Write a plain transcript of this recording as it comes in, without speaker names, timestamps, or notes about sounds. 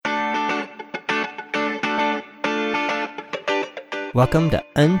Welcome to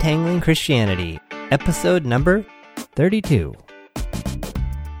Untangling Christianity, episode number 32.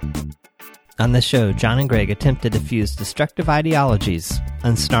 On this show, John and Greg attempt to diffuse destructive ideologies,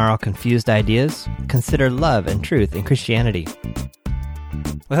 unsnarl confused ideas, consider love and truth in Christianity.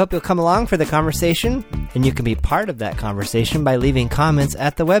 We hope you'll come along for the conversation, and you can be part of that conversation by leaving comments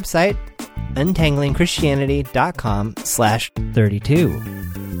at the website,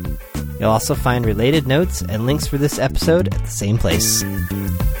 untanglingchristianity.com/32. You'll also find related notes and links for this episode at the same place.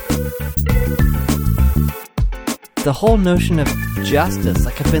 The whole notion of justice,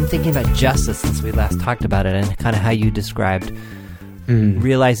 like I've been thinking about justice since we last talked about it, and kind of how you described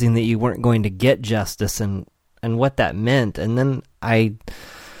realizing that you weren't going to get justice and what that meant. And then I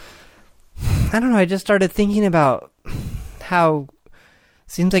don't know, I just started thinking about how it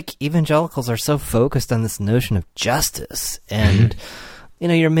seems like evangelicals are so focused on this notion of justice. And you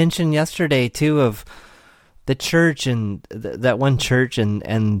know, your mention yesterday, too, of the church and that one church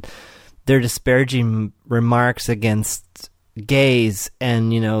and their disparaging remarks against gays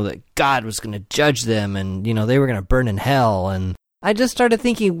and, you know, that God was going to judge them and, you know, they were going to burn in hell. And I just started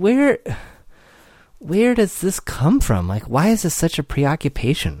thinking, where does this come from? Like, why is this such a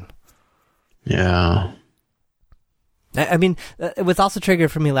preoccupation? Yeah. I mean, it was also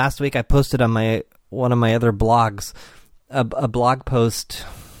triggered for me last week. I posted on one of my other blogs a blog post.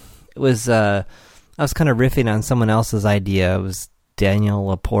 It was I was kind of riffing on someone else's idea. It was Danielle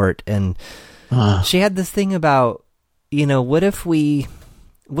Laporte, and she had this thing about, you know, what if we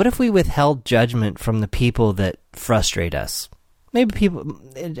withheld judgment from the people that frustrate us? Maybe people,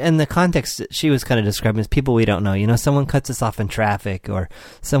 and the context that she was kind of describing is people we don't know. You know, someone cuts us off in traffic, or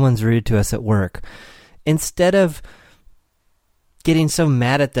someone's rude to us at work. Instead of getting so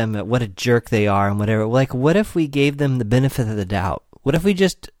mad at them at what a jerk they are and whatever, like, what if we gave them the benefit of the doubt? What if we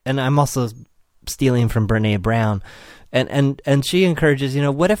just, and I'm also stealing from Brene Brown, and she encourages, you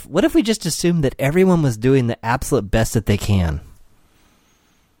know, what if we just assumed that everyone was doing the absolute best that they can?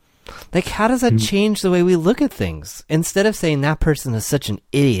 Like, how does that change the way we look at things? Instead of saying that person is such an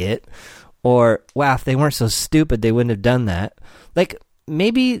idiot, or, wow, if they weren't so stupid, they wouldn't have done that. Like,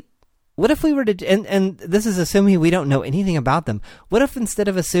 maybe, what if we were to, and this is assuming we don't know anything about them. What if instead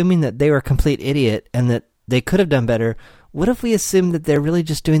of assuming that they were a complete idiot and that they could have done better, what if we assume that they're really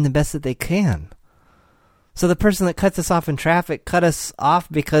just doing the best that they can? So the person that cuts us off in traffic cut us off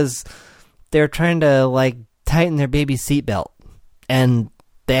because they're trying to, like, tighten their baby's seatbelt, and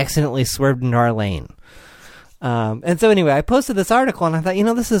they accidentally swerved into our lane. And so anyway, I posted this article, and I thought, you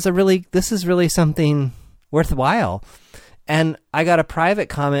know, this is really something worthwhile. And I got a private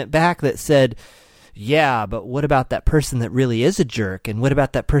comment back that said, yeah, but what about that person that really is a jerk? And what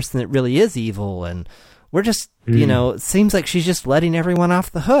about that person that really is evil? And we're just, you know, it seems like she's just letting everyone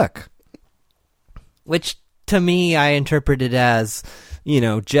off the hook. Which, to me, I interpreted as, you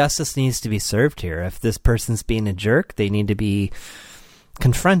know, justice needs to be served here. If this person's being a jerk, they need to be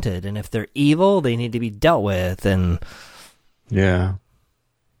confronted. And if they're evil, they need to be dealt with. And yeah.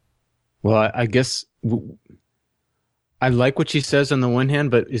 Well, I guess I like what she says on the one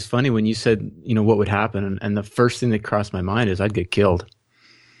hand, but it's funny when you said, you know, what would happen, and the first thing that crossed my mind is I'd get killed.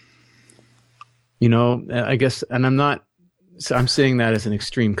 You know, I guess, and I'm saying that as an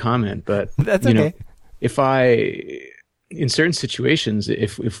extreme comment, but that's you okay. Know, in certain situations,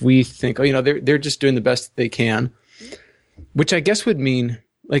 if we think, oh, you know, they're just doing the best they can, which I guess would mean,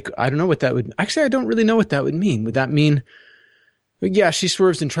 like, I don't know what that would, actually, I don't really know what that would mean. Would that mean, yeah, she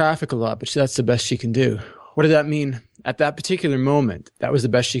swerves in traffic a lot, but that's the best she can do? What did that mean? At that particular moment, that was the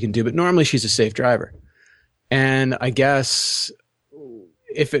best she can do. But normally she's a safe driver. And I guess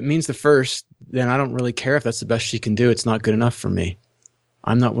if it means the first, then I don't really care if that's the best she can do. It's not good enough for me.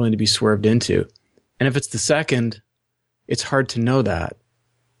 I'm not willing to be swerved into. And if it's the second, it's hard to know that.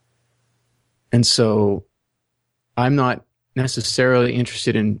 And so I'm not necessarily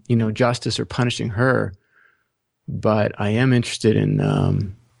interested in, you know, justice or punishing her, but I am interested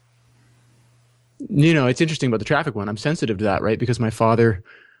in, you know, it's interesting about the traffic one. I'm sensitive to that, right? Because my father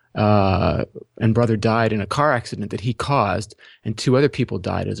and brother died in a car accident that he caused, and 2 other people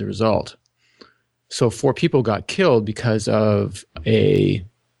died as a result. So 4 people got killed because of a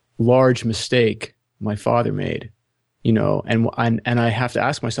large mistake my father made, you know, and I have to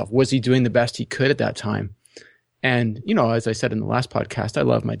ask myself, was he doing the best he could at that time? And, you know, as I said in the last podcast, I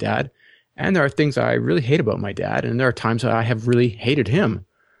love my dad, and there are things I really hate about my dad, and there are times that I have really hated him.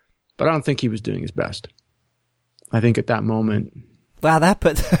 But I don't think he was doing his best. I think at that moment, wow, that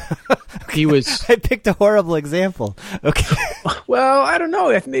puts he was. I picked a horrible example. Okay. Well, I don't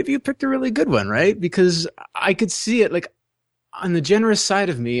know. Maybe you picked a really good one, right? Because I could see it, like, on the generous side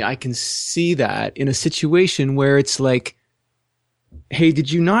of me, I can see that in a situation where it's like, hey,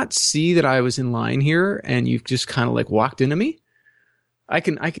 did you not see that I was in line here and you've just kind of like walked into me? I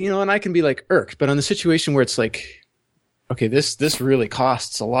can, and I can be like irked, but on the situation where it's like, okay, this really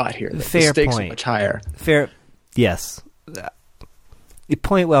costs a lot here. The stakes are much higher. Fair. Yes.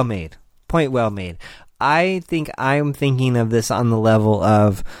 Point well made. Point well made. I think I'm thinking of this on the level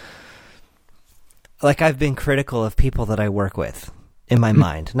of, like, I've been critical of people that I work with in my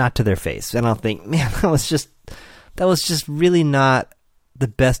mind, not to their face. And I'll think, man, that was just really not the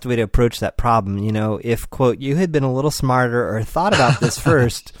best way to approach that problem. You know, if, quote, you had been a little smarter or thought about this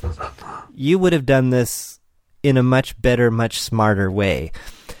first, you would have done this in a much better, much smarter way.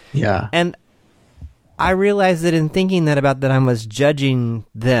 Yeah. And I realized that in thinking that about that, I was judging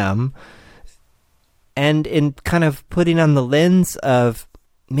them, and in kind of putting on the lens of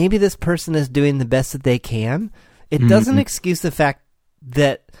maybe this person is doing the best that they can. It doesn't excuse the fact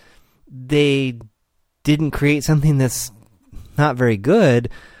that they didn't create something that's not very good,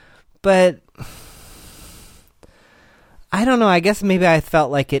 but I don't know. I guess maybe I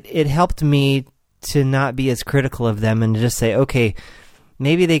felt like it helped me to not be as critical of them and to just say, okay,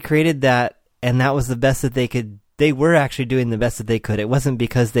 maybe they created that and that was the best that they could. They were actually doing the best that they could. It wasn't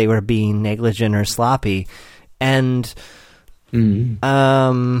because they were being negligent or sloppy. And right.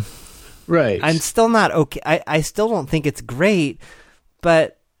 I'm still not okay. I still don't think it's great,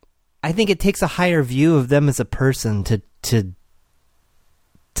 but I think it takes a higher view of them as a person to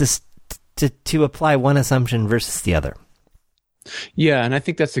apply one assumption versus the other. Yeah, and I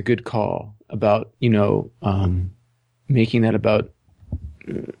think that's a good call about, making that about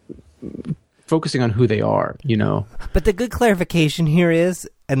focusing on who they are, But the good clarification here is,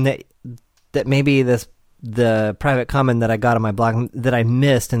 and that maybe the private comment that I got on my blog that I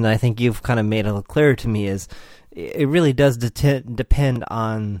missed, and that I think you've kind of made a little clearer to me, is it really does depend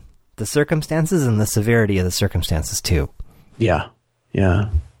on the circumstances and the severity of the circumstances too. Yeah. Yeah.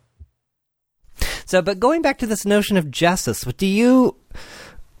 So, but going back to this notion of justice, what do you...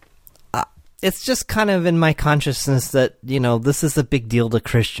 it's just kind of in my consciousness that, this is a big deal to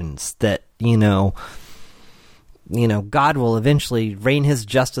Christians, that, God will eventually rain his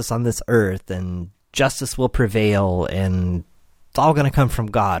justice on this earth, and justice will prevail, and it's all going to come from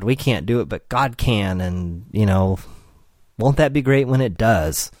God. We can't do it, but God can, and, won't that be great when it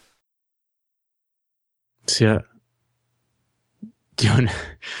does? Yeah.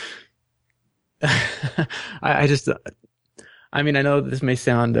 I know this may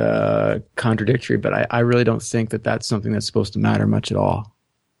sound contradictory, but I really don't think that that's something that's supposed to matter much at all.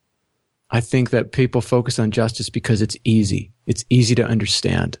 I think that people focus on justice because it's easy. It's easy to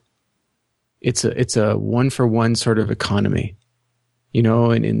understand. It's a one-for-one sort of economy.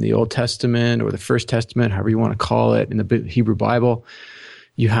 And in the Old Testament or the First Testament, however you want to call it, in the Hebrew Bible,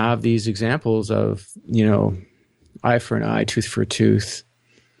 you have these examples of, eye for an eye, tooth for a tooth,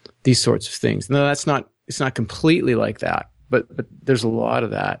 these sorts of things. No, it's not completely like that, but there's a lot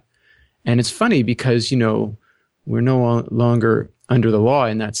of that. And it's funny because, we're no longer under the law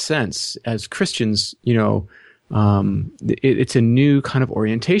in that sense. As Christians, it's a new kind of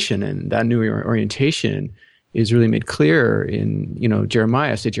orientation, and that new orientation is really made clear in,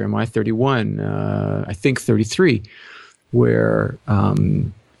 Jeremiah 31, I think 33, where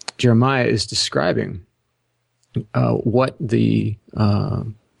Jeremiah is describing what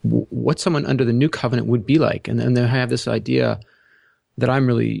someone under the new covenant would be like. And then they have this idea that I'm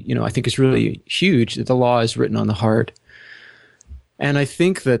really, I think is really huge, that the law is written on the heart. And I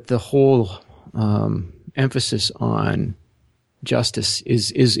think that the whole emphasis on justice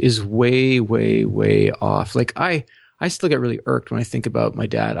is way, way, way off. Like I still get really irked when I think about my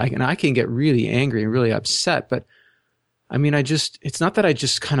dad. I can get really angry and really upset, but it's not that I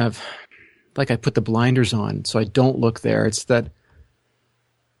just kind of, like, I put the blinders on so I don't look there. It's that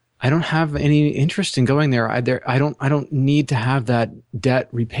I don't have any interest in going there. I don't need to have that debt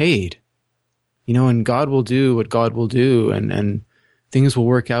repaid. And God will do what God will do, and things will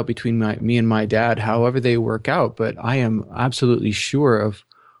work out between me and my dad, however they work out. But I am absolutely sure of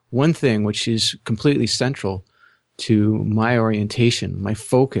one thing, which is completely central to my orientation, my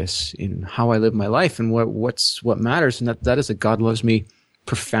focus in how I live my life, and what matters, and that is that God loves me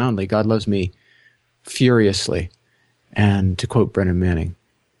profoundly. God loves me furiously, and to quote Brennan Manning.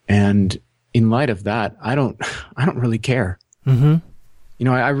 And in light of that, I don't really care. Mm-hmm.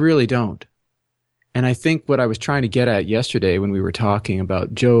 I really don't. And I think what I was trying to get at yesterday when we were talking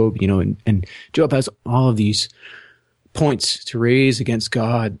about Job, and Job has all of these points to raise against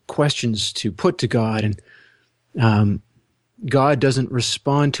God, questions to put to God, and God doesn't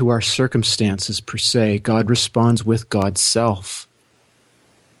respond to our circumstances per se. God responds with God's self.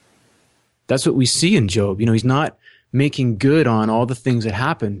 That's what we see in Job. He's not making good on all the things that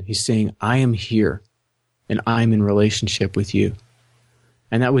happened. He's saying, I am here and I'm in relationship with you.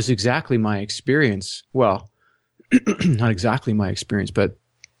 And that was exactly my experience. Well, not exactly my experience, but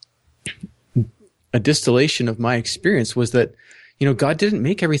a distillation of my experience was that, God didn't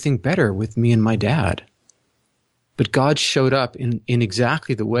make everything better with me and my dad. But God showed up in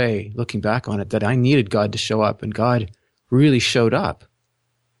exactly the way, looking back on it, that I needed God to show up. And God really showed up.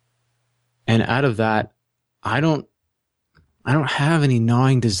 And out of that, I don't have any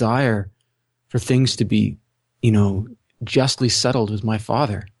gnawing desire for things to be, justly settled with my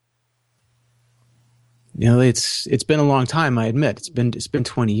Father. It's been a long time, I admit. It's been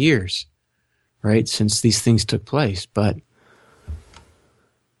 20 years, right, since these things took place, but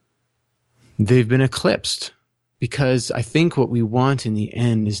they've been eclipsed because I think what we want in the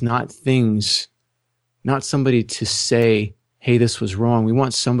end is not somebody to say, hey, this was wrong. We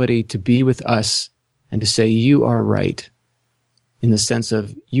want somebody to be with us and to say, you are right, in the sense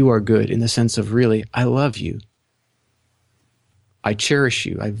of you are good, in the sense of really, I love you. I cherish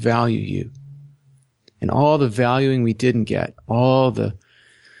you. I value you. And all the valuing we didn't get, all the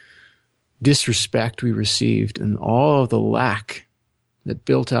disrespect we received, and all of the lack that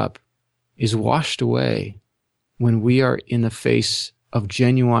built up is washed away when we are in the face of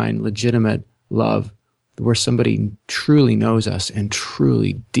genuine, legitimate love, where somebody truly knows us and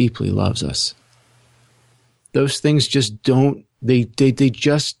truly, deeply loves us. Those things just don't, they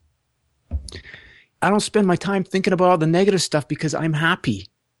just, I don't spend my time thinking about all the negative stuff because I'm happy.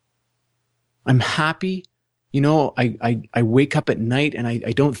 I'm happy. I wake up at night and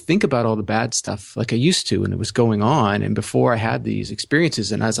I don't think about all the bad stuff like I used to when it was going on. And before I had these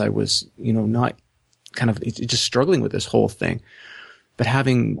experiences, and as I was, not kind of just struggling with this whole thing, but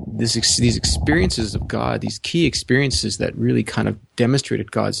having these experiences of God, these key experiences that really kind of demonstrated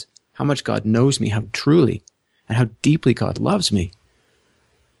how much God knows me, how truly and how deeply God loves me.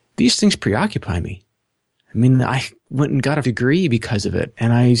 These things preoccupy me. I mean, I went and got a degree because of it,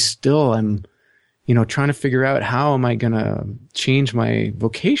 and I still am, trying to figure out how am I going to change my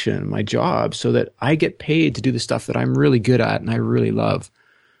vocation, my job, so that I get paid to do the stuff that I'm really good at and I really love,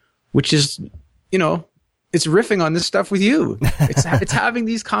 which is, it's riffing on this stuff with you. It's having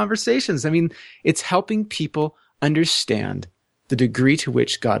these conversations. I mean, it's helping people understand the degree to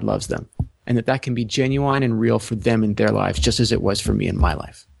which God loves them, and that can be genuine and real for them in their lives, just as it was for me in my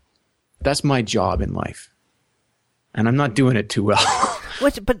life. That's my job in life. And I'm not doing it too well.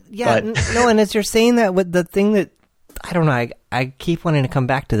 And as you're saying that, with the thing that, I don't know, I keep wanting to come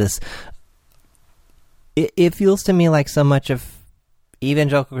back to this. It feels to me like so much of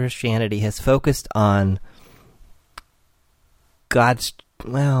evangelical Christianity has focused on God's,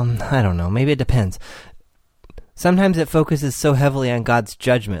 I don't know, maybe it depends. Sometimes it focuses so heavily on God's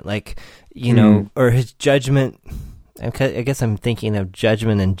judgment, like, or his judgment. I guess I'm thinking of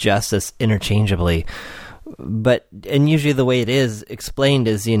judgment and justice interchangeably. And usually the way it is explained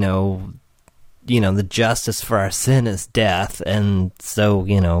is, the justice for our sin is death. And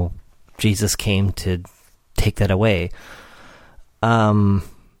so, Jesus came to take that away. So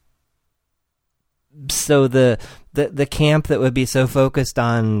the camp that would be so focused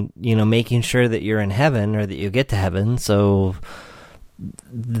on, making sure that you're in heaven or that you get to heaven. So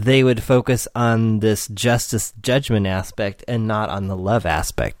they would focus on this justice judgment aspect and not on the love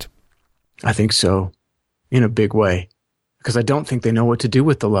aspect. I think so. In a big way, because I don't think they know what to do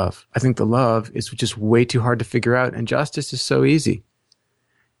with the love. I think the love is just way too hard to figure out, and justice is so easy.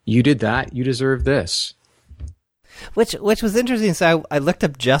 You did that, you deserve this. Which was interesting. So I looked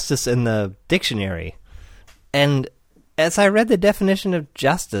up justice in the dictionary, and as I read the definition of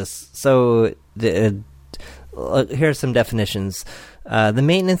justice, so here are some definitions. The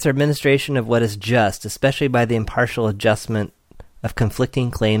maintenance or administration of what is just, especially by the impartial adjustment of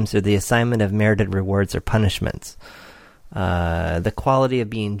conflicting claims or the assignment of merited rewards or punishments. The quality of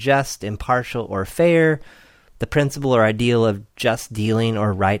being just, impartial, or fair, the principle or ideal of just dealing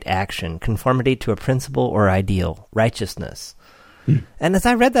or right action, conformity to a principle or ideal, righteousness. And as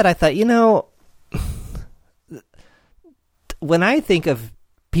I read that, I thought, when I think of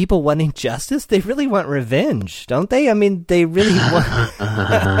people wanting justice, they really want revenge, don't they? I mean, they really want...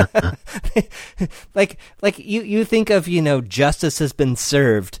 like you think of, justice has been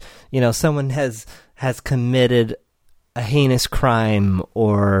served. Someone has committed a heinous crime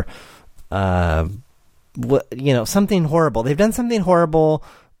or, something horrible. They've done something horrible.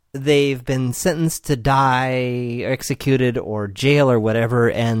 They've been sentenced to die, executed, or jail or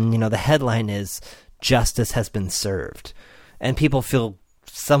whatever. And, the headline is justice has been served. And people feel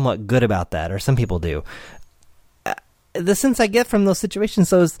somewhat good about that, or some people do. The sense I get from those situations,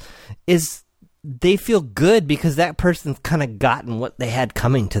 though, is they feel good because that person's kind of gotten what they had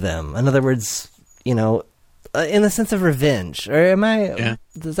coming to them. In other words, in the sense of revenge. Or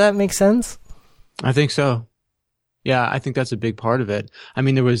does that make sense? I think so. Yeah, I think that's a big part of it. I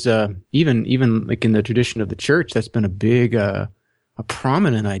mean, there was even like in the tradition of the church, that's been a big, a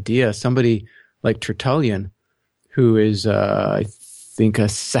prominent idea. Somebody like Tertullian, who is, I think, a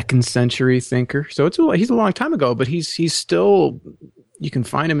 2nd century thinker. So he's a long time ago, but he's still. You can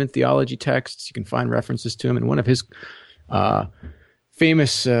find him in theology texts. You can find references to him. And one of his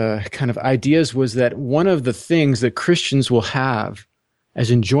famous kind of ideas was that one of the things that Christians will have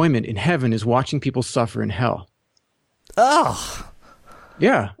as enjoyment in heaven is watching people suffer in hell. Oh.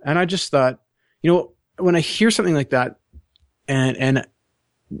 Yeah. And I just thought, when I hear something like that, and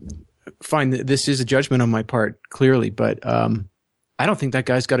fine, this is a judgment on my part, clearly, but I don't think that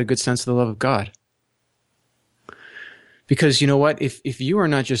guy's got a good sense of the love of God. Because you know what? If you are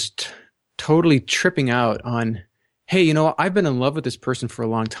not just totally tripping out on, hey, I've been in love with this person for a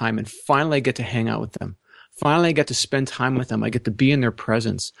long time, and finally I get to hang out with them. Finally I get to spend time with them. I get to be in their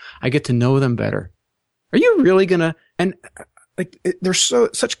presence. I get to know them better. Are you really gonna? And there's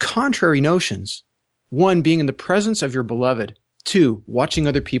such contrary notions. 1, being in the presence of your beloved. 2, watching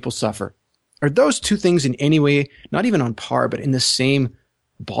other people suffer. Are those two things in any way, not even on par, but in the same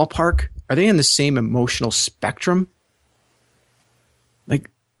ballpark? Are they in the same emotional spectrum?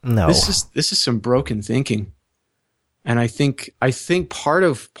 No. This is some broken thinking. And I think part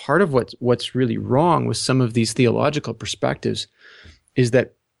of what's really wrong with some of these theological perspectives is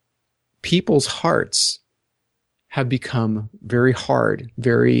that people's hearts have become very hard,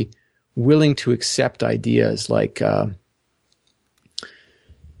 very willing to accept ideas like, I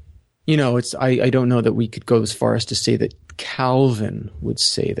don't know that we could go as far as to say that Calvin would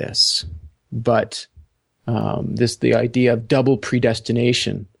say this, but the idea of double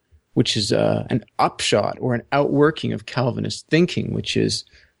predestination, which is an upshot or an outworking of Calvinist thinking, which is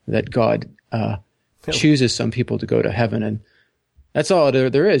that God chooses some people to go to heaven, and that's all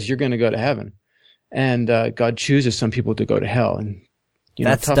there is. You're going to go to heaven, and God chooses some people to go to hell, and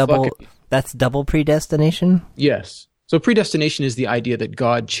that's double predestination. Yes. So predestination is the idea that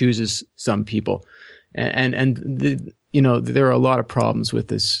God chooses some people, and there are a lot of problems with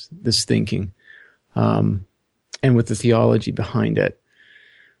this thinking, and with the theology behind it.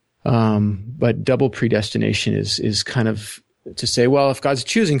 But double predestination is kind of to say, well, if God's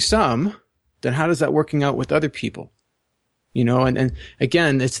choosing some, then how does that working out with other people? And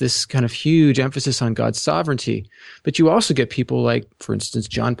again, it's this kind of huge emphasis on God's sovereignty. But you also get people like, for instance,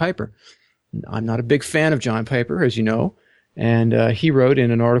 John Piper. I'm not a big fan of John Piper, as you know. And he wrote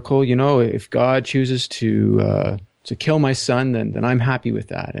in an article, if God chooses to kill my son, then I'm happy with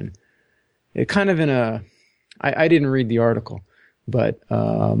that. And it kind of I didn't read the article, but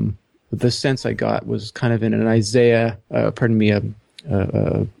the sense I got was kind of in an Isaiah, an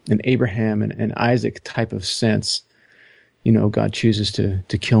Abraham and Isaac type of sense. God chooses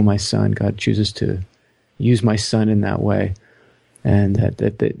to kill my son. God chooses to use my son in that way, and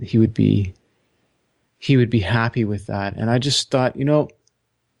that he would be happy with that. And I just thought,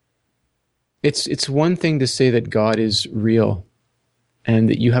 it's one thing to say that God is real and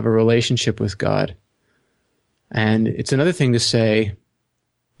that you have a relationship with God. And it's another thing to say,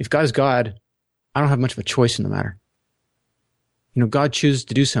 if God is God, I don't have much of a choice in the matter. God chooses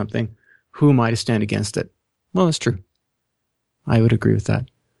to do something. Who am I to stand against it? Well, that's true. I would agree with that.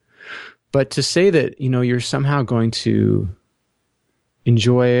 But to say that, you're somehow going to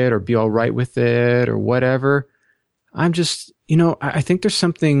enjoy it or be all right with it or whatever, I'm just, I think there's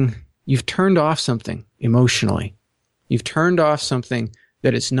something, you've turned off something emotionally. You've turned off something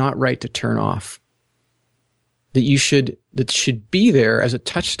that it's not right to turn off. That should be there as a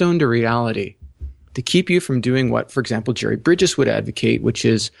touchstone to reality to keep you from doing what, for example, Jerry Bridges would advocate, which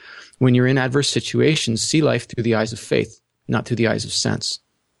is when you're in adverse situations, see life through the eyes of faith, not through the eyes of sense.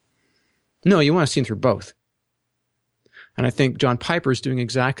 No, you want to see them through both. And I think John Piper is doing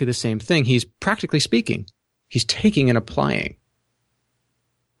exactly the same thing. He's practically speaking, he's taking and applying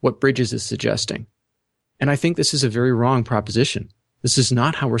what Bridges is suggesting. And I think this is a very wrong proposition. This is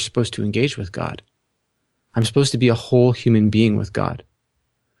not how we're supposed to engage with God. I'm supposed to be a whole human being with God.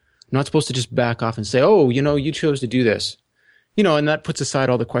 I'm not supposed to just back off and say, oh, you chose to do this. And that puts aside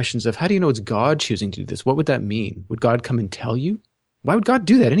all the questions of how do you know it's God choosing to do this? What would that mean? Would God come and tell you? Why would God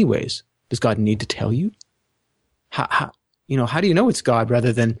do that anyways? Does God need to tell you? How do you know it's God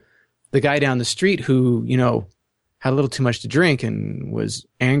rather than the guy down the street who, had a little too much to drink and was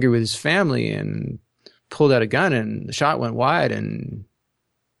angry with his family and pulled out a gun and the shot went wide and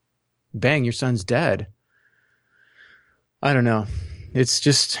bang, your son's dead. I don't know. it's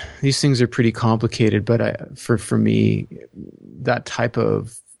just, these things are pretty complicated, but for me, that type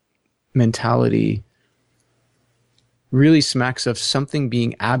of mentality really smacks of something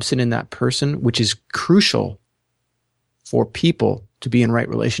being absent in that person, which is crucial for people to be in right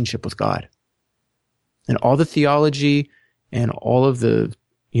relationship with God. And all the theology and all of the,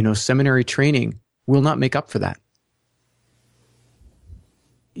 seminary training will not make up for that.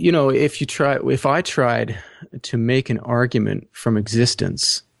 If I tried to make an argument from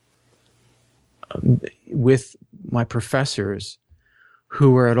existence with my professors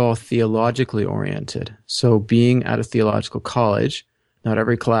who were at all theologically oriented, so being at a theological college, not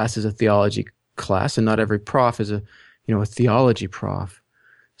every class is a theology class, and not every prof is a theology prof.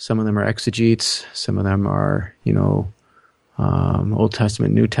 Some of them are exegetes, some of them are, Old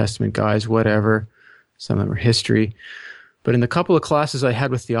Testament, New Testament guys, whatever. Some of them are history. But in the couple of classes I had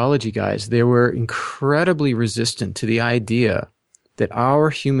with theology guys, they were incredibly resistant to the idea that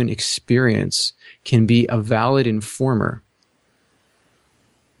our human experience can be a valid informer,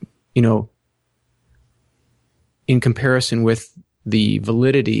 in comparison with the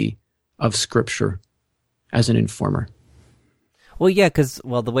validity of Scripture as an informer. Well, yeah, because,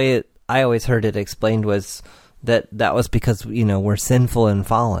 the way I always heard it explained was that was because, we're sinful and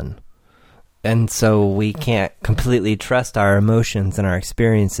fallen. And so we can't completely trust our emotions and our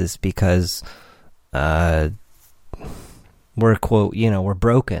experiences because we're, quote, we're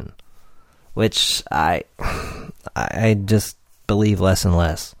broken, which I just believe less and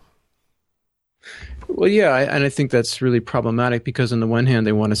less. Well, yeah, and I think that's really problematic because on the one hand,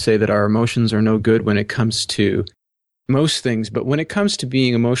 they want to say that our emotions are no good when it comes to most things, but when it comes to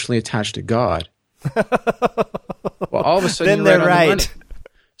being emotionally attached to God, well, all of a sudden then you're they're right. right.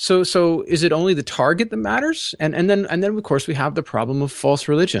 So is it only the target that matters? And then of course we have the problem of false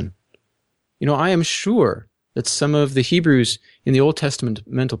religion. I am sure that some of the Hebrews in the Old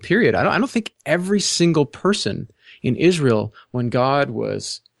Testamental period, I don't think every single person in Israel, when God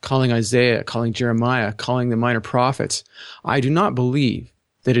was calling Isaiah, calling Jeremiah, calling the minor prophets, I do not believe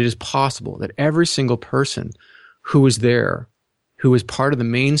that it is possible that every single person who was there, who was part of the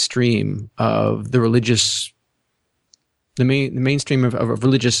mainstream of the religious, the mainstream of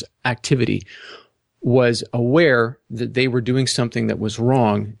religious activity, was aware that they were doing something that was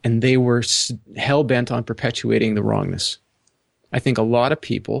wrong, and they were hell-bent on perpetuating the wrongness. I think a lot of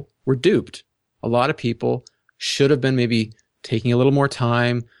people were duped. A lot of people should have been maybe taking a little more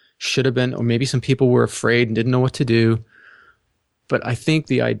time, or maybe some people were afraid and didn't know what to do. But I think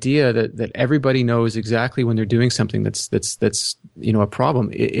the idea that everybody knows exactly when they're doing something that's a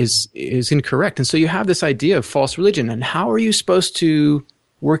problem is incorrect. And so you have this idea of false religion, and how are you supposed to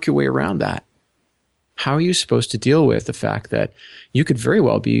work your way around that? How are you supposed to deal with the fact that you could very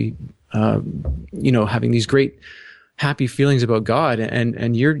well be, having these great happy feelings about God,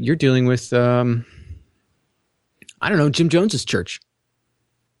 and you're dealing with, Jim Jones's church.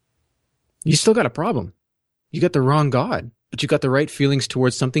 You still got a problem. You got the wrong God, but you got the right feelings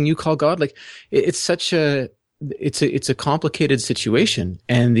towards something you call God. Like it's a complicated situation,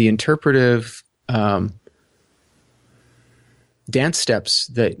 and the interpretive dance steps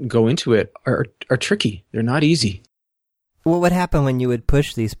that go into it are tricky. They're not easy. What would happen when you would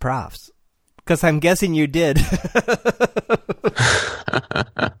push these profs? Because I'm guessing you did.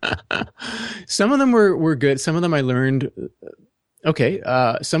 Some of them were good. Some of them I learned.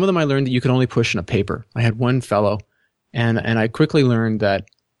 Some of them I learned that you could only push in a paper. I had one fellow, and I quickly learned that,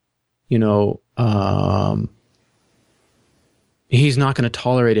 he's not going to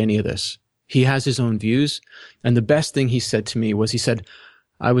tolerate any of this. He has his own views, and the best thing he said to me was,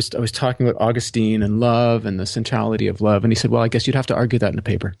 I was talking about Augustine and love and the centrality of love, and he said, well, I guess you'd have to argue that in a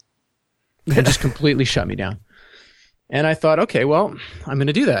paper. And just completely shut me down. And I thought, okay, well, I'm going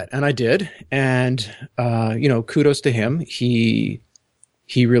to do that. And I did. And, kudos to him. He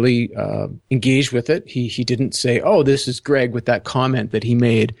really engaged with it. He didn't say, oh, this is Greg with that comment that he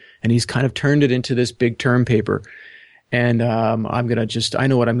made. And he's kind of turned it into this big term paper. And I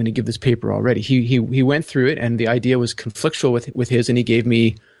know what I'm going to give this paper already. He went through it, and the idea was conflictual with his, and it gave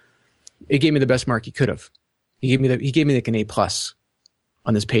me the best mark he could have. He gave me like an A+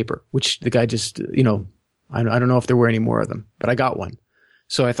 on this paper, which the guy just, I don't know if there were any more of them, but I got one.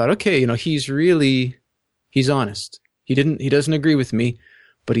 So I thought, okay, he's honest. He doesn't agree with me,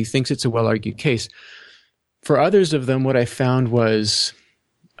 but he thinks it's a well-argued case. For others of them, what I found was,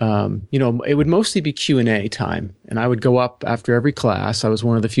 it would mostly be Q&A time, and I would go up after every class. I was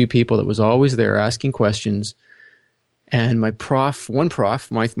one of the few people that was always there asking questions. And my prof, my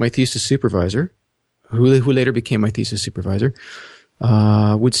thesis supervisor, who later became my thesis supervisor,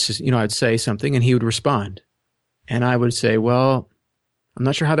 I'd say something and he would respond. And I would say, well, I'm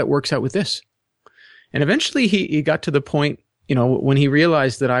not sure how that works out with this. And eventually he got to the point, when he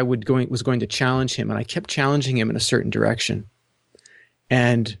realized that I was going to challenge him, and I kept challenging him in a certain direction.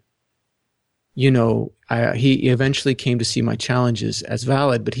 And, he eventually came to see my challenges as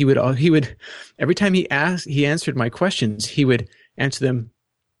valid, but he would, every time he answered my questions, he would answer them.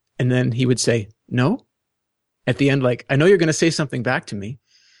 And then he would say, no, at the end, like, I know you're going to say something back to me.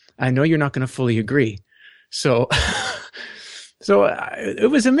 I know you're not going to fully agree. So, it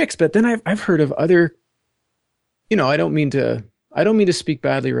was a mix, but then I've heard of other, I don't mean to speak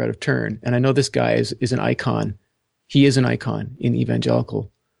badly or out of turn. And I know this guy is an icon. He is an icon in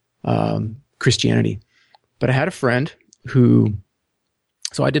evangelical, Christianity. But I had a friend so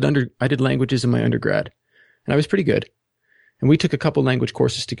I did languages in my undergrad, and I was pretty good. And we took a couple language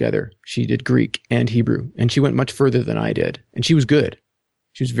courses together. She did Greek and Hebrew, and she went much further than I did. And she was good.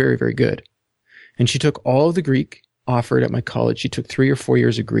 She was very, very good. And she took all of the Greek offered at my college. She took 3 or 4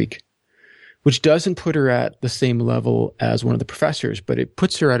 years of Greek, which doesn't put her at the same level as one of the professors, but it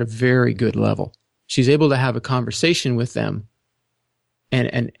puts her at a very good level. She's able to have a conversation with them,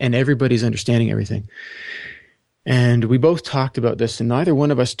 and everybody's understanding everything. And we both talked about this, and neither one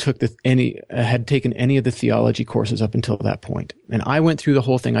of us had taken any of the theology courses up until that point. And I went through the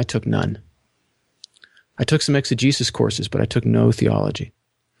whole thing. I took none. I took some exegesis courses, but I took no theology.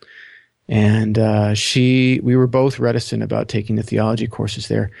 And we were both reticent about taking the theology courses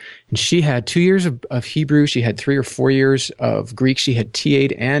there. And she had 2 years of Hebrew. She had 3 or 4 years of Greek. She had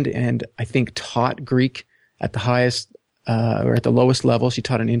TA'd and I think taught Greek at the highest or at the lowest level. She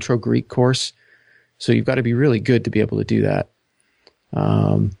taught an intro Greek course. So you've got to be really good to be able to do that.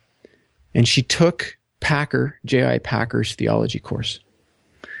 And she took Packer, J.I. Packer's theology course.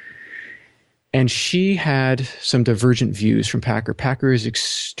 And she had some divergent views from Packer. Packer is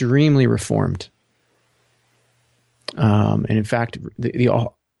extremely reformed. And in fact,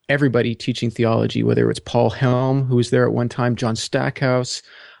 everybody teaching theology, whether it's Paul Helm, who was there at one time, John Stackhouse,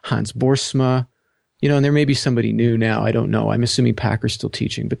 Hans Boersma, and there may be somebody new now. I don't know. I'm assuming Packer's still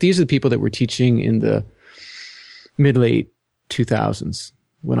teaching. But these are the people that were teaching in the mid-late 2000s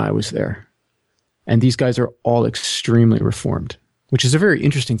when I was there. And these guys are all extremely reformed, which is a very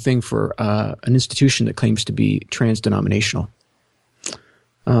interesting thing for an institution that claims to be trans-denominational.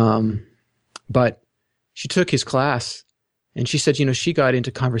 But she took his class, and she said, she got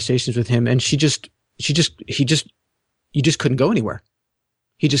into conversations with him, and you just couldn't go anywhere.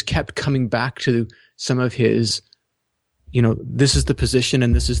 He just kept coming back to some of his, this is the position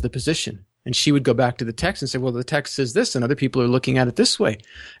and this is the position. And she would go back to the text and say, well, the text says this, and other people are looking at it this way,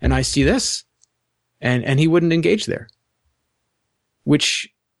 and I see this. And he wouldn't engage there. Which,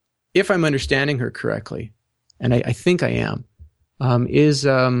 if I'm understanding her correctly, and I think I am, is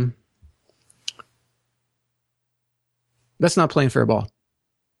that's not playing fair ball,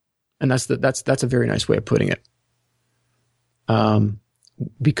 and that's a very nice way of putting it.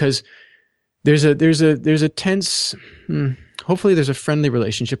 Because there's a tense, hopefully there's a friendly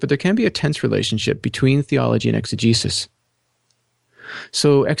relationship, but there can be a tense relationship between theology and exegesis.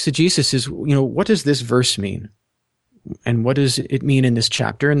 So exegesis is, what does this verse mean? And what does it mean in this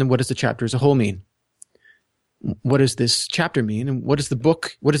chapter? And then what does the chapter as a whole mean? What does this chapter mean? And what does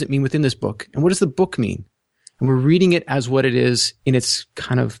it mean within this book? And what does the book mean? And we're reading it as what it is in its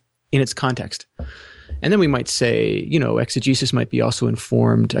context. And then we might say, exegesis might be also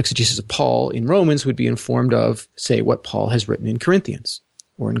informed, exegesis of Paul in Romans would be informed of, say, what Paul has written in Corinthians,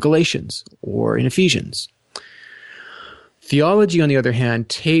 or in Galatians, or in Ephesians. Theology, on the other hand,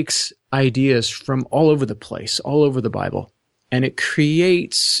 takes ideas from all over the place, all over the Bible, and it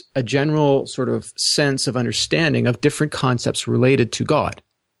creates a general sort of sense of understanding of different concepts related to God.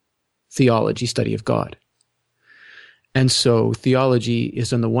 Theology, study of God. And so theology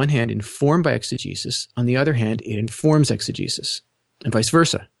is on the one hand informed by exegesis, on the other hand, it informs exegesis, and vice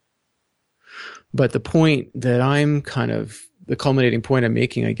versa. But the point that the culminating point I'm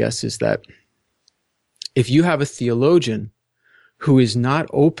making, I guess, is that if you have a theologian who is not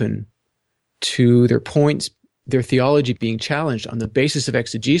open to their points, their theology being challenged on the basis of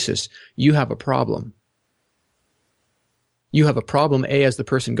exegesis, you have a problem. You have a problem, A, as the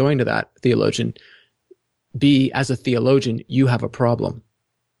person going to that theologian. B, as a theologian, you have a problem.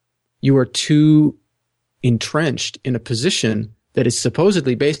 You are too entrenched in a position that is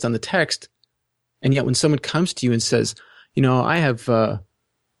supposedly based on the text, and yet when someone comes to you and says, I have the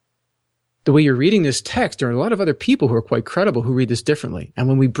way you're reading this text, there are a lot of other people who are quite credible who read this differently. And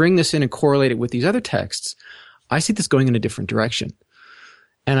when we bring this in and correlate it with these other texts, I see this going in a different direction.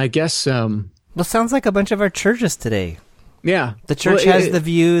 And I guess... well, sounds like a bunch of our churches today. Yeah. The church has the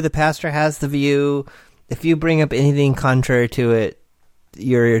view, the pastor has the view. If you bring up anything contrary to it,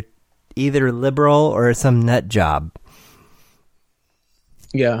 you're either liberal or some nut job.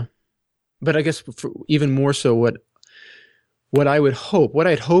 Yeah. But I guess even more so what I'd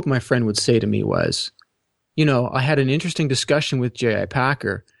hope my friend would say to me was, I had an interesting discussion with J.I.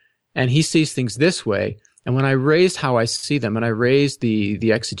 Packer, and he sees things this way. And when I raised how I see them, and I raised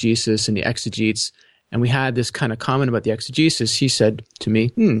the exegesis and the exegetes, and we had this kind of comment about the exegesis, he said to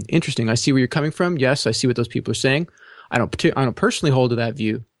me, interesting. I see where you're coming from. Yes, I see what those people are saying. I don't personally hold to that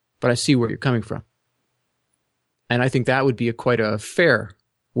view, but I see where you're coming from. And I think that would be quite a fair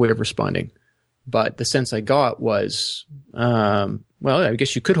way of responding. But the sense I got was, well, I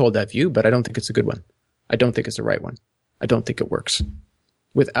guess you could hold that view, but I don't think it's a good one. I don't think it's the right one. I don't think it works.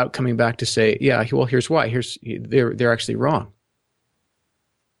 Without coming back to say, yeah, well, here's why. They're actually wrong.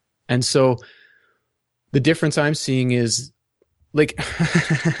 And so the difference I'm seeing is, like,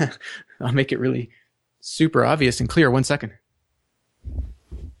 I'll make it really super obvious and clear. 1 second.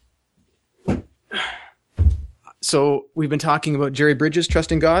 So we've been talking about Jerry Bridges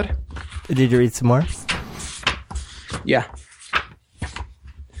trusting God. Did you read some more? Yeah.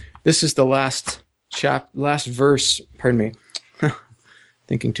 This is the last verse, pardon me.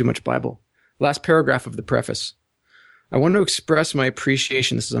 Thinking too much Bible. Last paragraph of the preface. I want to express my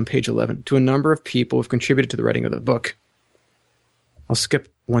appreciation, this is on page 11, to a number of people who have contributed to the writing of the book. I'll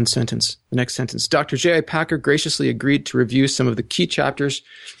skip one sentence. The next sentence. Dr. J.I. Packer graciously agreed to review some of the key chapters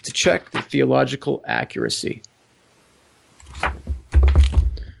to check the theological accuracy.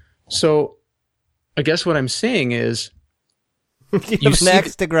 So, I guess what I'm saying is, you have an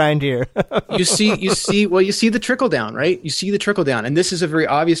axe to grind here. you see the trickle down, right? You see the trickle down, and this is a very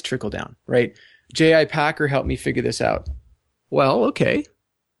obvious trickle down, right? J.I. Packer helped me figure this out. Well, okay.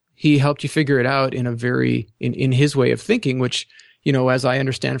 He helped you figure it out in a in his way of thinking, which, as I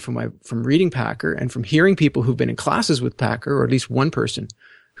understand from reading Packer and from hearing people who've been in classes with Packer, or at least one person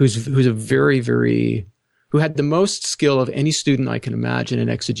who's a very, very, who had the most skill of any student I can imagine in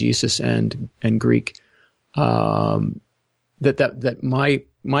exegesis and Greek, that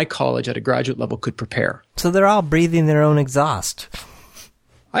my college at a graduate level could prepare. So they're all breathing their own exhaust.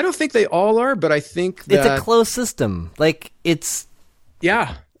 I don't think they all are, but I think that it's a closed system. Like, it's...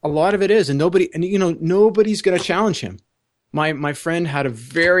 Yeah, a lot of it is. And nobody's going to challenge him. My friend had a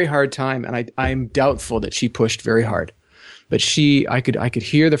very hard time, and I'm doubtful that she pushed very hard. But I could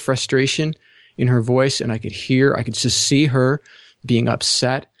hear the frustration in her voice, and I could just see her being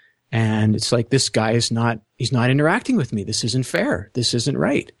upset. And it's like, this guy he's not interacting with me. This isn't fair. This isn't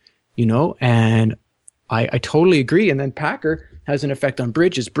right. And I totally agree. And then Packer has an effect on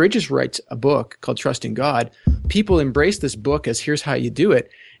Bridges. Bridges writes a book called Trusting God. People embrace this book as here's how you do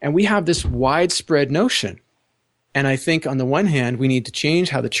it. And we have this widespread notion. And I think on the one hand, we need to change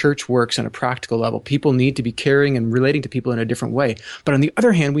how the church works on a practical level. People need to be caring and relating to people in a different way. But on the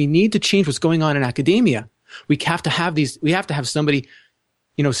other hand, we need to change what's going on in academia. We have to have somebody,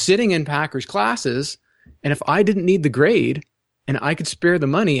 sitting in Packer's classes. And if I didn't need the grade, and I could spare the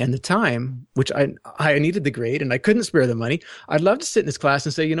money and the time, which I needed the grade and I couldn't spare the money, I'd love to sit in this class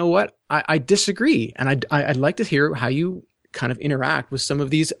and say, you know what, I disagree. And I'd like to hear how you kind of interact with some of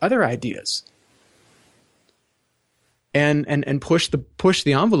these other ideas. And push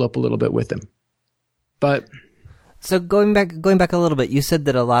the envelope a little bit with them. But so going back a little bit, you said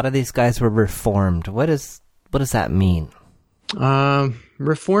that a lot of these guys were reformed. What does that mean?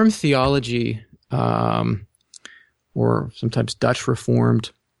 Reformed theology, or sometimes Dutch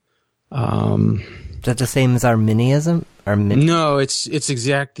Reformed. Is that the same as Arminianism? No, it's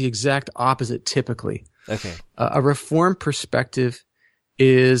the exact opposite typically. Okay. A Reformed perspective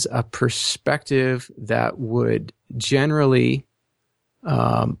is a perspective that would generally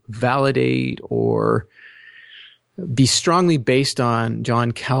validate or be strongly based on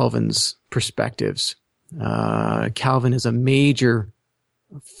John Calvin's perspectives. Calvin is a major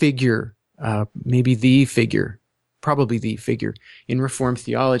figure, maybe the figure, probably the figure in Reformed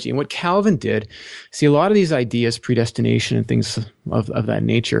theology. And what Calvin did, see, a lot of these ideas, predestination and things of that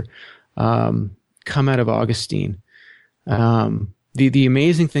nature, come out of Augustine. The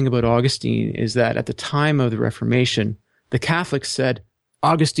amazing thing about Augustine is that at the time of the Reformation, the Catholics said,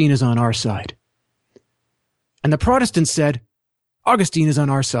 Augustine is on our side. And the Protestants said, Augustine is on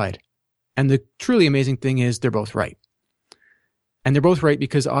our side. And the truly amazing thing is they're both right. And they're both right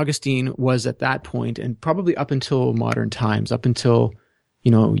because Augustine was at that point, and probably up until modern times, up until,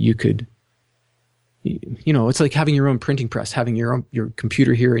 you could, it's like having your own printing press, having your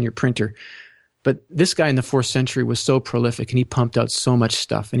computer here and your printer. But this guy in the 4th century was so prolific, and he pumped out so much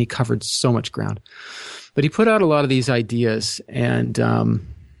stuff, and he covered so much ground. But he put out a lot of these ideas, and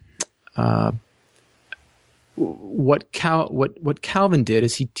what Calvin did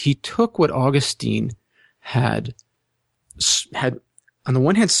is he took what Augustine had on the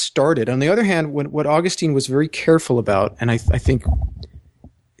one hand started, on the other hand, what Augustine was very careful about, and I think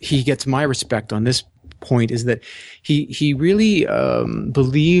he gets my respect on this point, is that he really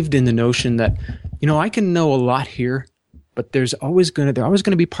believed in the notion that, I can know a lot here, but there are always going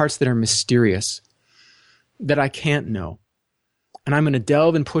to be parts that are mysterious that I can't know. And I'm going to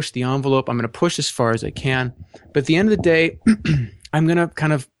delve and push the envelope. I'm going to push as far as I can. But at the end of the day, I'm going to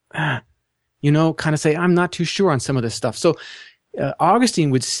kind of say, I'm not too sure on some of this stuff. So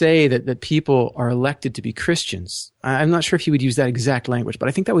Augustine would say that people are elected to be Christians. I'm not sure if he would use that exact language, but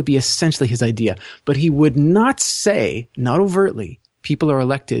I think that would be essentially his idea. But he would not say, not overtly, people are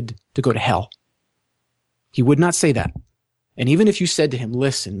elected to go to hell. He would not say that. And even if you said to him,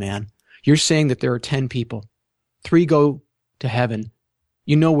 listen, man, you're saying that there are 10 people, 3 go to heaven,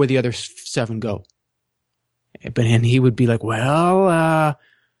 you know where the other 7 go. And he would be like, well,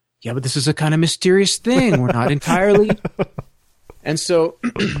 yeah, but this is a kind of mysterious thing. We're not entirely. And so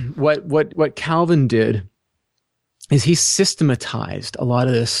what Calvin did is he systematized a lot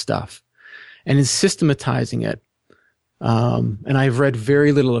of this stuff. And in systematizing it, and I've read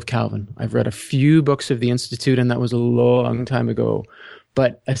very little of Calvin. I've read a few books of the Institute, and that was a long time ago.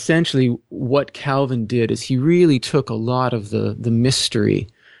 But essentially what Calvin did is he really took a lot of the mystery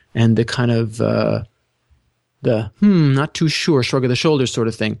and the kind of not too sure, shrug of the shoulders sort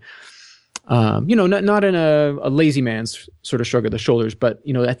of thing. Not in a lazy man's sort of shrug of the shoulders, but,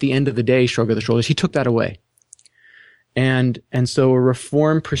 at the end of the day, shrug of the shoulders. He took that away. And so a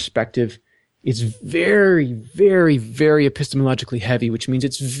Reformed perspective is very, very, very epistemologically heavy, which means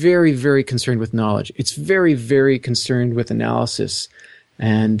it's very, very concerned with knowledge. It's very, very concerned with analysis.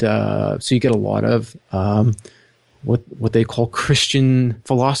 And so you get a lot of what they call Christian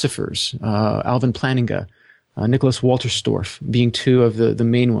philosophers, Alvin Plantinga, Nicholas Walterstorff being 2 of the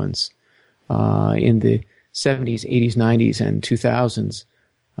main ones in the 70s, 80s, 90s, and 2000s.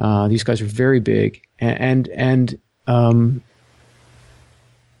 These guys are very big. And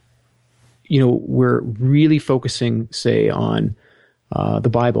we're really focusing, say, on the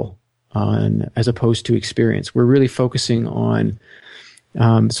Bible, as opposed to experience. We're really focusing on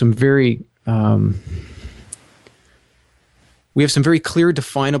some very we have some very clear,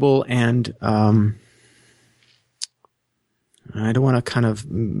 definable, and I don't want to kind of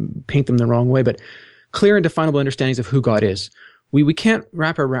paint them the wrong way, but clear and definable understandings of who God is. We can't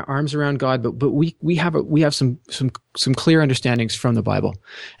wrap our arms around God, but we have some clear understandings from the Bible.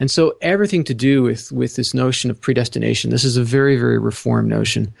 And so everything to do with this notion of predestination, this is a very, very Reformed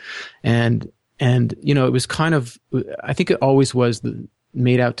notion. And it was kind of, I think it always was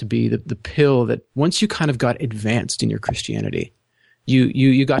made out to be the pill that once you kind of got advanced in your Christianity,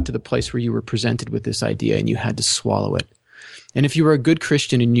 you got to the place where you were presented with this idea and you had to swallow it. And if you were a good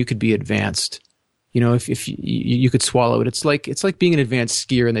Christian and you could be advanced, if you could swallow it, it's like being an advanced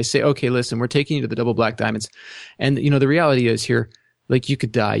skier and they say, okay, listen, we're taking you to the Double Black Diamonds. And, the reality is here, like, you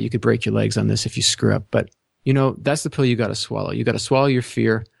could die, you could break your legs on this if you screw up. But, that's the pill you got to swallow. You got to swallow your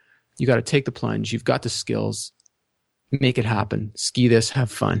fear. You got to take the plunge. You've got the skills. Make it happen. Ski this, have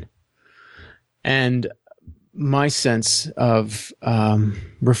fun. And my sense of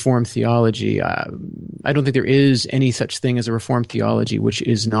Reformed theology, I don't think there is any such thing as a Reformed theology which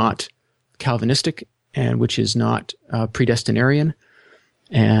is not Calvinistic and which is not predestinarian.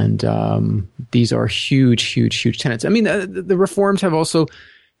 And these are huge, huge, huge tenets. I mean, the Reformed have also,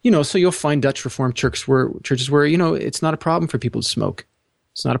 so you'll find Dutch Reformed churches where, it's not a problem for people to smoke.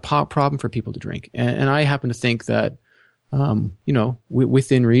 It's not a problem for people to drink. And I happen to think that,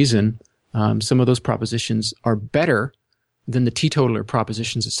 within reason, some of those propositions are better than the teetotaler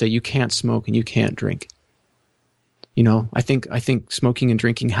propositions that say you can't smoke and you can't drink. I think smoking and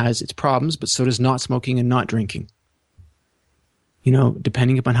drinking has its problems, but so does not smoking and not drinking.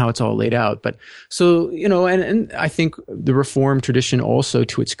 Depending upon how it's all laid out. But so, and I think the Reformed tradition also,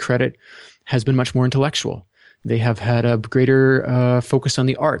 to its credit, has been much more intellectual. They have had a greater focus on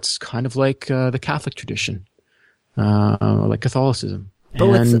the arts, kind of like the Catholic tradition, like Catholicism. But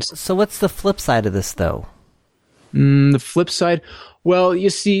what's the flip side of this, though? The flip side, well, you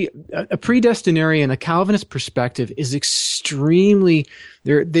see, a predestinarian, a Calvinist perspective is extremely.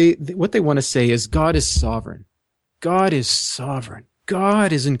 What they want to say is God is sovereign. God is sovereign.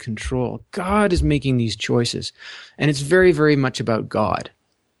 God is in control. God is making these choices, and it's very, very much about God,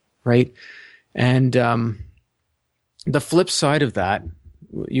 right? And the flip side of that,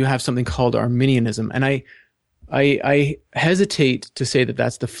 you have something called Arminianism, and I hesitate to say that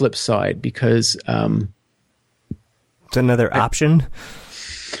that's the flip side because it's another option.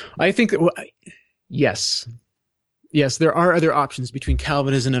 I think that yes, Yes, there are other options between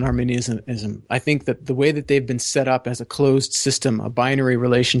Calvinism and Arminianism. I think that the way that they've been set up as a closed system, a binary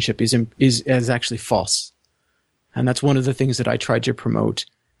relationship, is actually false. And that's one of the things that I tried to promote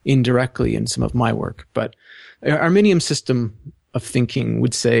indirectly in some of my work. But Arminian system of thinking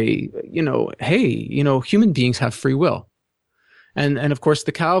would say, hey, human beings have free will. And of course,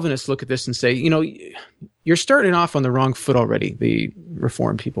 the Calvinists look at this and say, you're starting off on the wrong foot already. The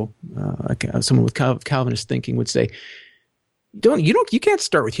Reformed people, someone with Calvinist thinking would say, you can't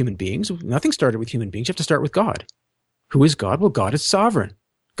start with human beings. Nothing started with human beings. You have to start with God. Who is God? Well, God is sovereign.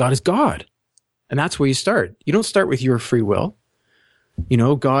 God is God. And that's where you start. You don't start with your free will.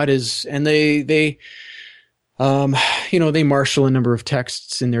 God is, and they marshal a number of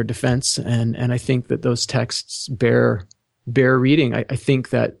texts in their defense. And I think that those texts bear reading. I think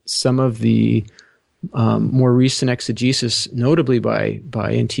that some of the more recent exegesis, notably by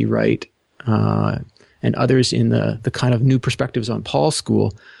N.T. Wright and others in the kind of new perspectives on Paul's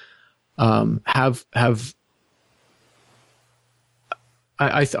school, have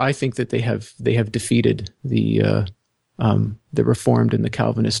I think that they have defeated the Reformed and the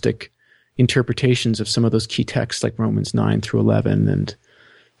Calvinistic interpretations of some of those key texts like Romans 9 through 11 and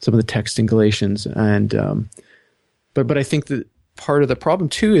some of the texts in Galatians. And but I think that part of the problem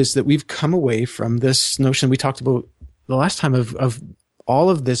too is that we've come away from this notion we talked about the last time of all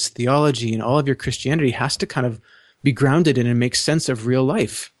of this theology and all of your Christianity has to kind of be grounded in and make sense of real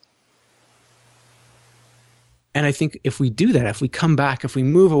life. And I think if we do that, if we come back, if we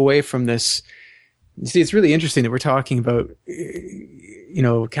move away from this, you see, it's really interesting that we're talking about,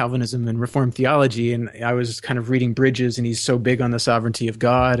 Calvinism and Reformed theology. And I was kind of reading Bridges, and he's so big on the sovereignty of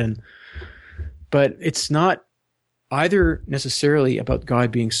God. But it's not either necessarily about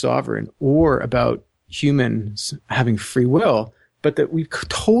God being sovereign or about humans having free will, but that we've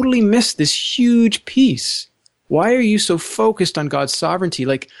totally missed this huge piece. Why are you so focused on God's sovereignty?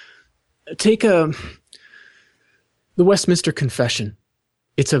 Like, take the Westminster Confession.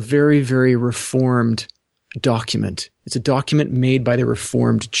 It's a very, very Reformed document. It's a document made by the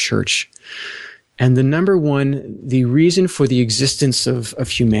Reformed Church. And the reason for the existence of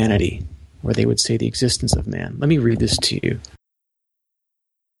humanity, or they would say the existence of man. Let me read this to you.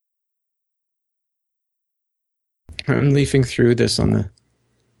 I'm leafing through this on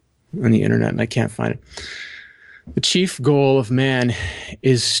the internet and I can't find it. The chief goal of man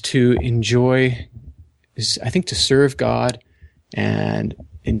is to serve God and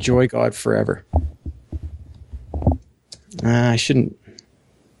enjoy God forever. I shouldn't.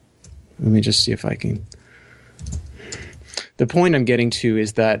 Let me just see if I can. The point I'm getting to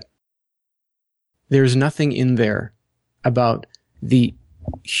is that there's nothing in there about the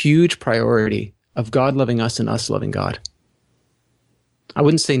huge priority of God loving us and us loving God. I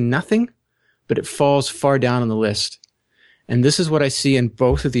wouldn't say nothing, but it falls far down on the list. And this is what I see in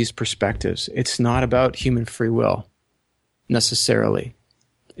both of these perspectives. It's not about human free will, necessarily.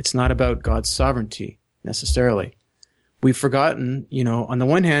 It's not about God's sovereignty, necessarily. We've forgotten, on the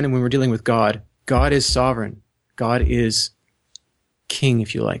one hand, and when we're dealing with God, God is sovereign. God is king,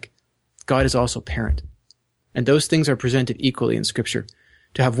 if you like. God is also parent. And those things are presented equally in Scripture.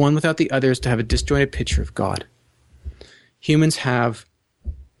 To have one without the other is to have a disjointed picture of God. Humans have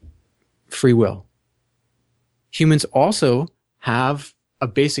free will. Humans also have a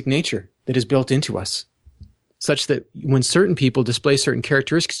basic nature that is built into us, such that when certain people display certain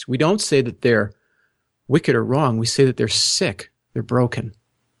characteristics, we don't say that they're wicked or wrong. We say that they're sick, they're broken,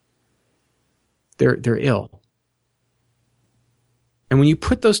 they're ill. And when you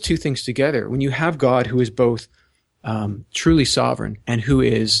put those two things together, when you have God who is both truly sovereign and who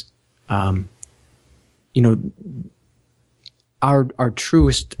is, our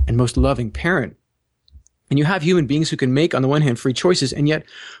truest and most loving parent, and you have human beings who can make, on the one hand, free choices, and yet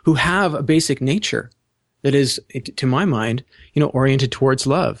who have a basic nature that is, to my mind, oriented towards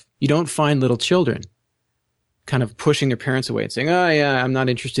love. You don't find little children kind of pushing their parents away and saying, "Oh yeah, I'm not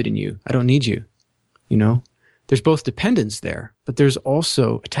interested in you. I don't need you." There's both dependence there, but there's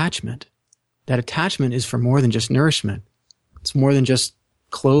also attachment. That attachment is for more than just nourishment. It's more than just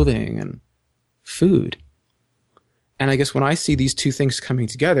clothing and food. And I guess when I see these two things coming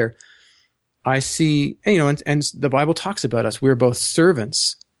together, I see, and the Bible talks about us. We're both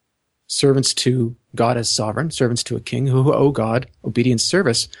servants to God as sovereign, servants to a king who owe God obedience,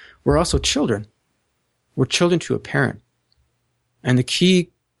 service. We're also children. We're children to a parent. And the key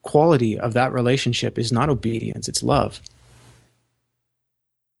quality of that relationship is not obedience, it's love.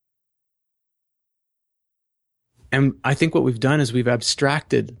 And I think what we've done is we've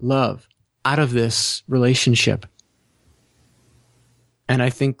abstracted love out of this relationship. And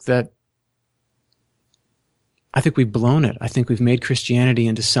I think that I think we've blown it. I think we've made Christianity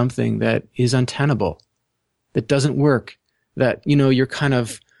into something that is untenable, that doesn't work, that, you're kind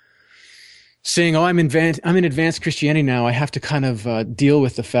of saying, oh, I'm in advanced Christianity now. I have to kind of deal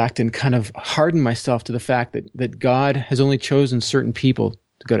with the fact and kind of harden myself to the fact that God has only chosen certain people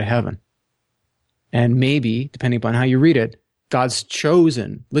to go to heaven. And maybe, depending upon how you read it, God's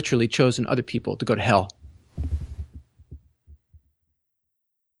literally chosen other people to go to hell.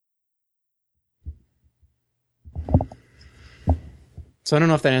 So I don't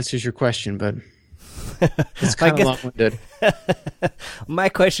know if that answers your question, but it's kind of long-winded. My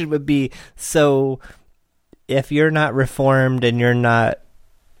question would be, so if you're not Reformed and you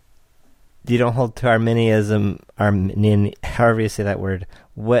don't hold to Arminianism, however you say that word,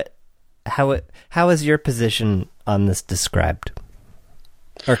 how is your position on this described?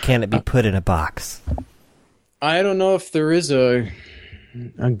 Or can it be put in a box? I don't know if there is a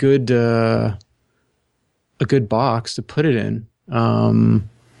good box to put it in.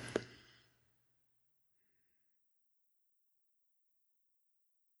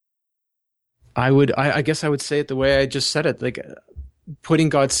 I guess I would say it the way I just said it. Like, putting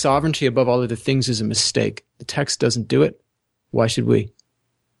God's sovereignty above all other things is a mistake. The text doesn't do it. Why should we?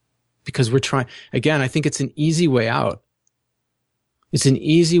 Because we're trying, again, I think it's an easy way out. It's an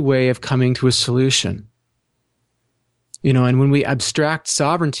easy way of coming to a solution. And when we abstract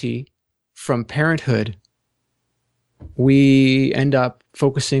sovereignty from parenthood, we end up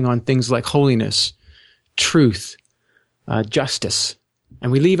focusing on things like holiness, truth, justice,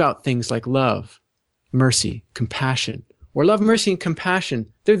 and we leave out things like love, mercy, compassion. Or love, mercy, and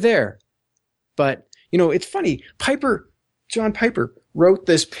compassion, they're there. But, it's funny. John Piper wrote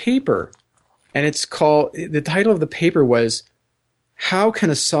this paper, and the title of the paper was, How Can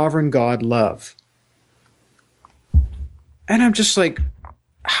a Sovereign God Love? And I'm just like,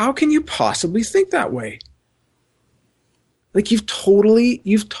 how can you possibly think that way? Like, you've totally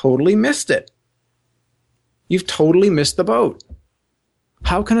missed it. You've totally missed the boat.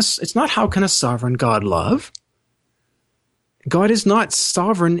 It's not how can a sovereign God love? God is not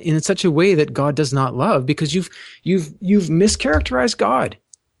sovereign in such a way that God does not love, because you've mischaracterized God.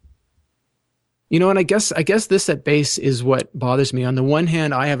 And I guess this at base is what bothers me. On the one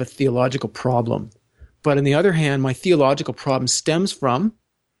hand, I have a theological problem, but on the other hand, my theological problem stems from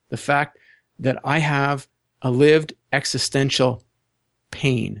the fact that I have a lived existential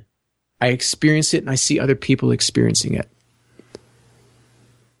pain. I experience it and I see other people experiencing it.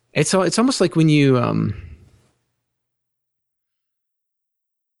 It's almost like when you,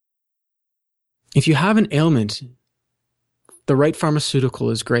 if you have an ailment, the right pharmaceutical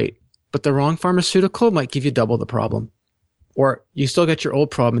is great, but the wrong pharmaceutical might give you double the problem. Or you still got your old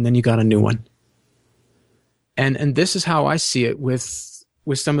problem and then you got a new one. And this is how I see it with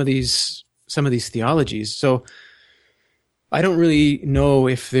some of these theologies. So I don't really know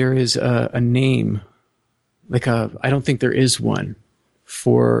if there is a name, I don't think there is one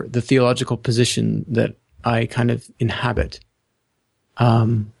for the theological position that I kind of inhabit.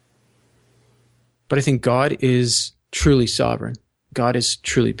 But I think God is truly sovereign. God is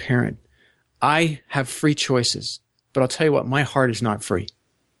truly parent. I have free choices, but I'll tell you what, my heart is not free.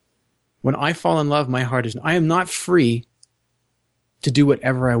 When I fall in love, I am not free to do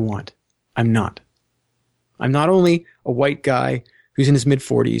whatever I want. I'm not. I'm not only a white guy who's in his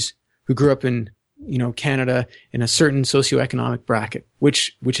mid-40s, who grew up in, Canada in a certain socioeconomic bracket,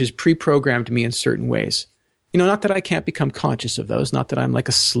 which has pre-programmed me in certain ways. Not that I can't become conscious of those, not that I'm like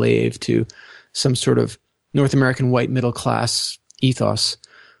a slave to some sort of North American white middle class ethos,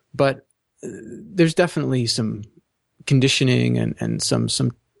 but there's definitely some conditioning and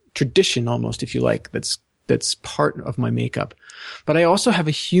some tradition almost, if you like, that's part of my makeup. But I also have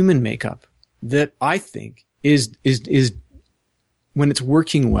a human makeup that I think is when it's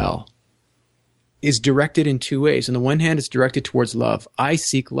working well, is directed in two ways. On the one hand, it's directed towards love. I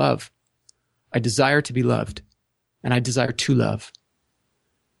seek love. I desire to be loved, and I desire to love.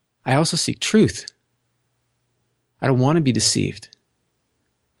 I also seek truth. I don't want to be deceived.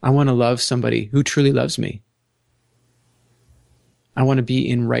 I want to love somebody who truly loves me. I want to be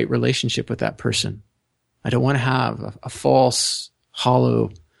in right relationship with that person. I don't want to have a false, hollow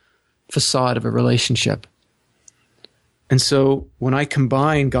facade of a relationship. And so when I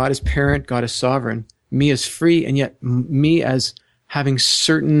combine God as parent, God as sovereign, me as free, and yet me as having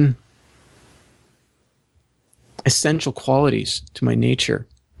certain essential qualities to my nature,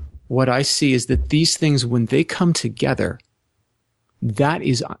 what I see is that these things, when they come together, that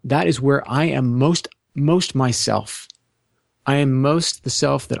is where I am most myself. I am most the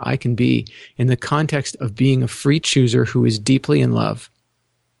self that I can be in the context of being a free chooser who is deeply in love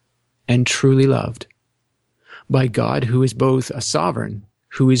and truly loved. by God, who is both a sovereign,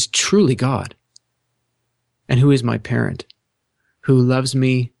 who is truly God, and who is my parent, who loves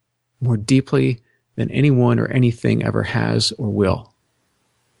me more deeply than anyone or anything ever has or will.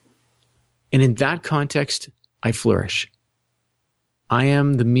 And in that context, I flourish. I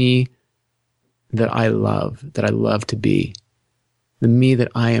am the me that I love to be, the me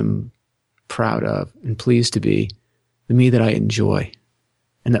that I am proud of and pleased to be, the me that I enjoy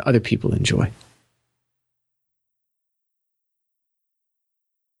and that other people enjoy.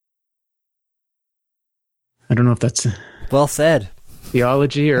 I don't know if that's well said.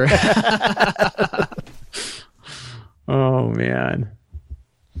 Theology or oh man.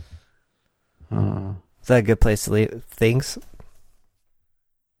 Is that a good place to leave things?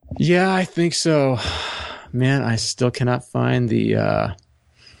 Yeah, I think so. Man, I still cannot find what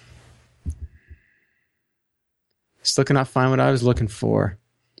I was looking for.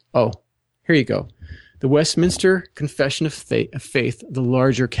 Oh, here you go. The Westminster Confession of Faith, the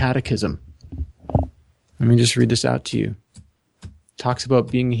larger catechism. Let me just read this out to you. It talks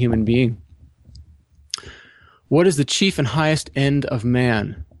about being a human being. What is the chief and highest end of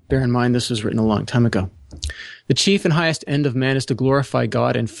man? Bear in mind, this was written a long time ago. The chief and highest end of man is to glorify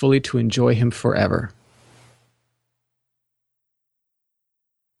God and fully to enjoy him forever.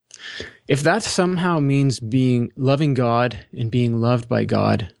 If that somehow means loving God and being loved by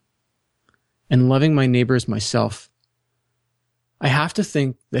God and loving my neighbor as myself, I have to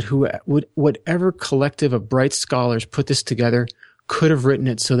think that whatever collective of bright scholars put this together could have written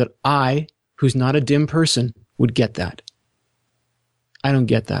it so that I, who's not a dim person, would get that. I don't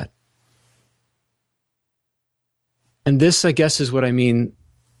get that. And this, I guess, is what I mean.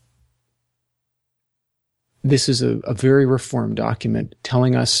 This is a very reformed document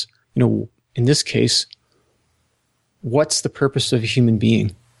telling us, in this case, what's the purpose of a human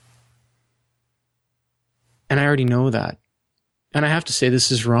being? And I already know that. And I have to say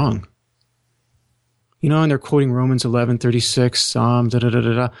this is wrong. And they're quoting Romans 11:36, Psalm,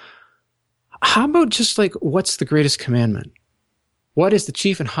 da-da-da-da-da. How about just what's the greatest commandment? What is the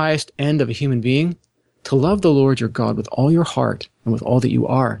chief and highest end of a human being? To love the Lord your God with all your heart and with all that you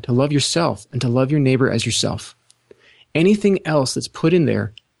are, to love yourself and to love your neighbor as yourself. Anything else that's put in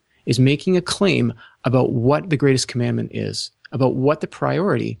there is making a claim about what the greatest commandment is, about what the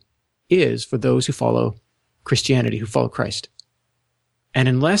priority is for those who follow Christianity, who follow Christ. And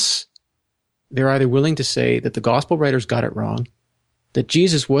unless they're either willing to say that the gospel writers got it wrong, that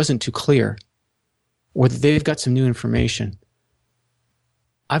Jesus wasn't too clear, or that they've got some new information,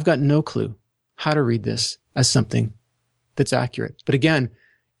 I've got no clue how to read this as something that's accurate. But again,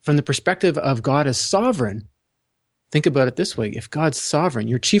 from the perspective of God as sovereign, think about it this way. If God's sovereign,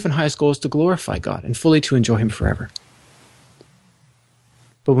 your chief and highest goal is to glorify God and fully to enjoy him forever.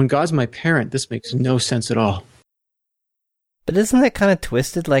 But when God's my parent, this makes no sense at all. But isn't that kind of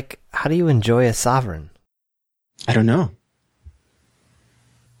twisted? How do you enjoy a sovereign? I don't know.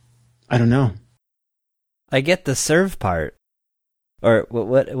 I get the serve part. Or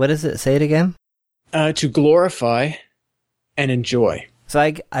what does it? Say it again? To glorify and enjoy.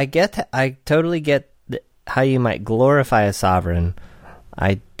 So I totally get how you might glorify a sovereign.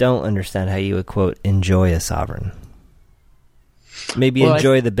 I don't understand how you would, quote, enjoy a sovereign. Maybe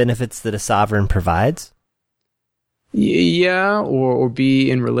enjoy the benefits that a sovereign provides? Yeah, or be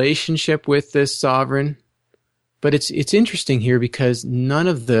in relationship with this sovereign. But it's interesting here because none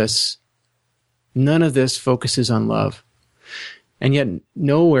of this focuses on love. And yet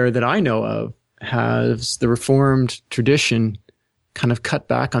nowhere that I know of has the Reformed tradition kind of cut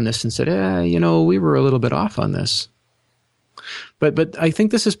back on this and said, we were a little bit off on this. But I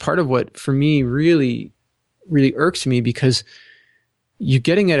think this is part of what, for me, really, really irks me, because you're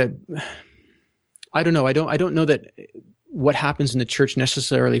getting at I don't know. I don't know that what happens in the church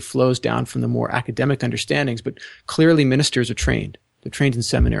necessarily flows down from the more academic understandings, but clearly ministers are trained. They're trained in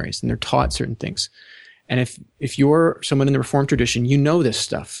seminaries and they're taught certain things. And if you're someone in the Reformed tradition, you know this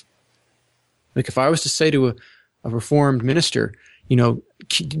stuff. If I was to say to a Reformed minister,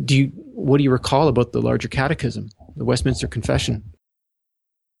 what do you recall about the larger catechism, the Westminster Confession?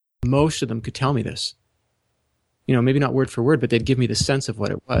 Most of them could tell me this. Maybe not word for word, but they'd give me the sense of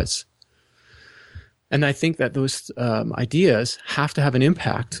what it was. And I think that those ideas have to have an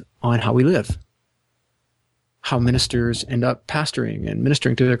impact on how we live, how ministers end up pastoring and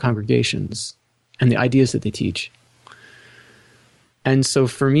ministering to their congregations, and the ideas that they teach. And so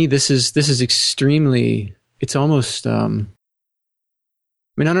for me, this is extremely, it's almost, I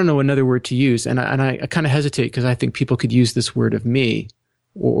don't know another word to use. And I kind of hesitate because I think people could use this word of me,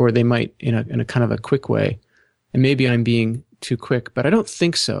 or they might in a kind of a quick way. And maybe I'm being too quick, but I don't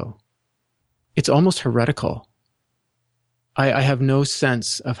think so. It's almost heretical I have no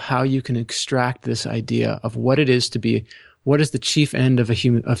sense of how you can extract this idea of what it is to be, what is the chief end of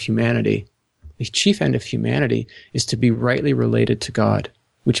humanity. The chief end of humanity is to be rightly related to God,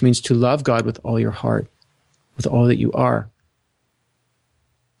 which means to love God with all your heart, with all that you are,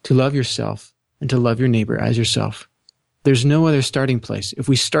 to love yourself and to love your neighbor as yourself. There's no other starting place. If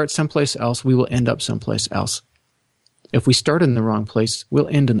we start someplace else, we will end up someplace else. If we start in the wrong place, we'll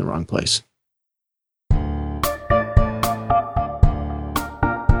end in the wrong place.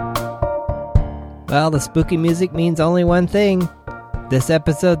 Well, the spooky music means only one thing. This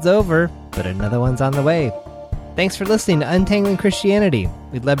episode's over, but another one's on the way. Thanks for listening to Untangling Christianity.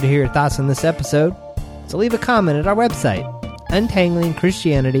 We'd love to hear your thoughts on this episode, so leave a comment at our website,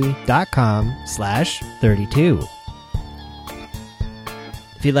 untanglingchristianity.com/32.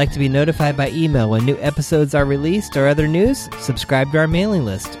 If you'd like to be notified by email when new episodes are released or other news, subscribe to our mailing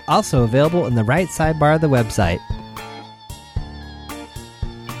list, also available in the right sidebar of the website.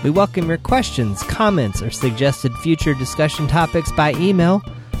 We welcome your questions, comments, or suggested future discussion topics by email.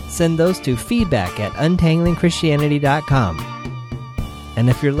 Send those to feedback@untanglingchristianity.com. And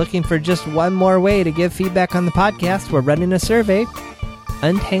if you're looking for just one more way to give feedback on the podcast, we're running a survey,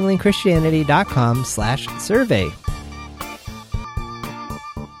 untanglingchristianity.com/survey.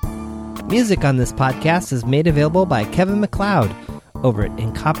 Music on this podcast is made available by Kevin MacLeod over at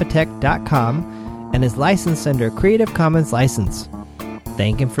incompetech.com and is licensed under a Creative Commons license.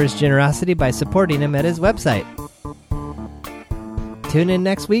 Thank him for his generosity by supporting him at his website. Tune in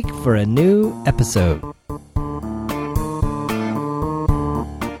next week for a new episode.